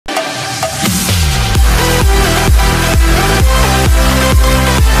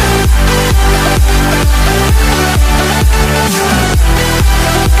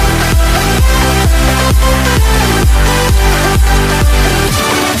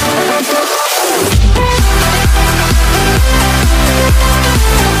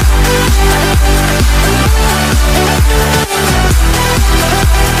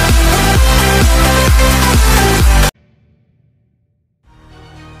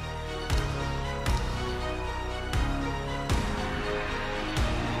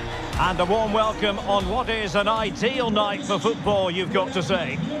And a warm welcome on what is an ideal night for football, you've got to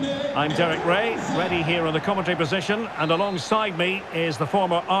say. I'm Derek Ray, ready here in the commentary position, and alongside me is the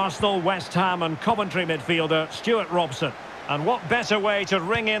former Arsenal, West Ham and Coventry midfielder, Stuart Robson. And what better way to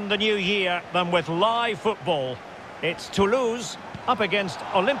ring in the new year than with live football? It's Toulouse up against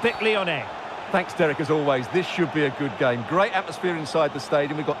Olympique Lyonnais. Thanks, Derek, as always. This should be a good game. Great atmosphere inside the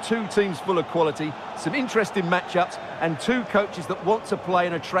stadium. We've got two teams full of quality, some interesting matchups, and two coaches that want to play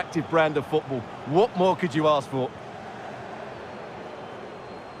an attractive brand of football. What more could you ask for?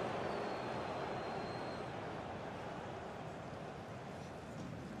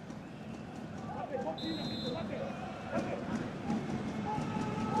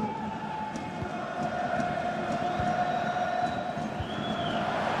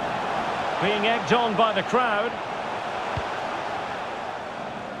 Being egged on by the crowd.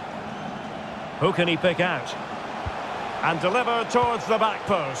 Who can he pick out? And deliver towards the back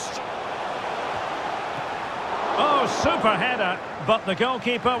post. Oh, super header, but the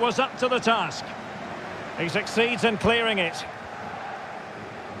goalkeeper was up to the task. He succeeds in clearing it.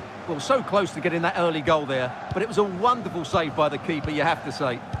 Well, so close to getting that early goal there, but it was a wonderful save by the keeper, you have to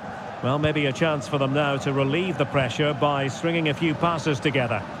say. Well, maybe a chance for them now to relieve the pressure by stringing a few passes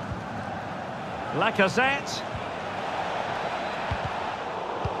together. Lacazette.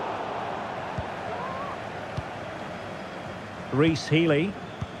 Reece Healy.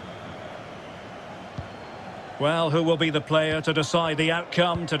 Well, who will be the player to decide the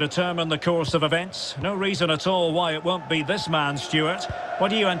outcome, to determine the course of events? No reason at all why it won't be this man, Stuart. What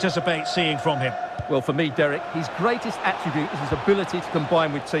do you anticipate seeing from him? Well, for me, Derek, his greatest attribute is his ability to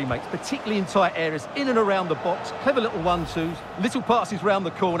combine with teammates, particularly in tight areas, in and around the box, clever little 1-2s, little passes round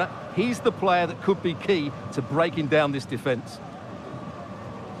the corner. He's the player that could be key to breaking down this defence.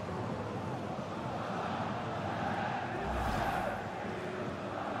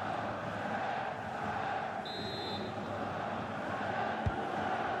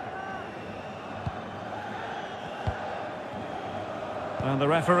 And the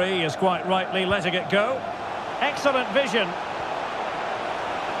referee is quite rightly letting it go. Excellent vision.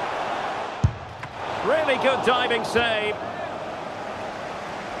 Really good diving save.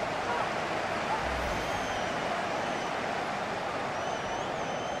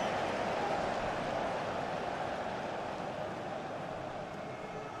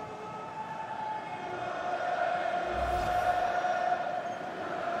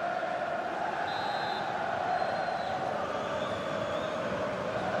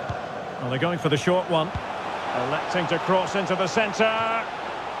 Well, they're going for the short one. Electing to cross into the centre.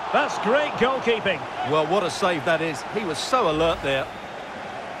 That's great goalkeeping. Well, what a save that is. He was so alert there.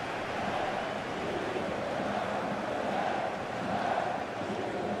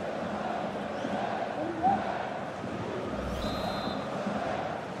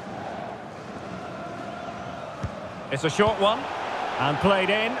 It's a short one. And played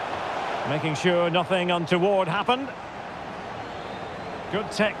in. Making sure nothing untoward happened. Good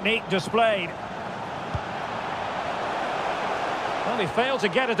technique displayed. Well, he failed to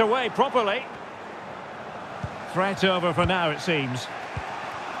get it away properly. Threat over for now, it seems.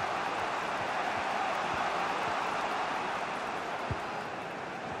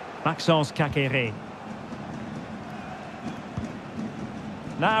 Maxence Caqueret.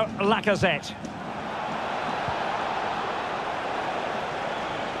 Now Lacazette.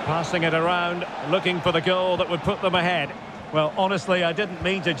 Passing it around, looking for the goal that would put them ahead. Well, honestly, I didn't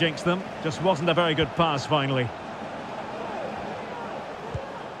mean to jinx them. Just wasn't a very good pass, finally.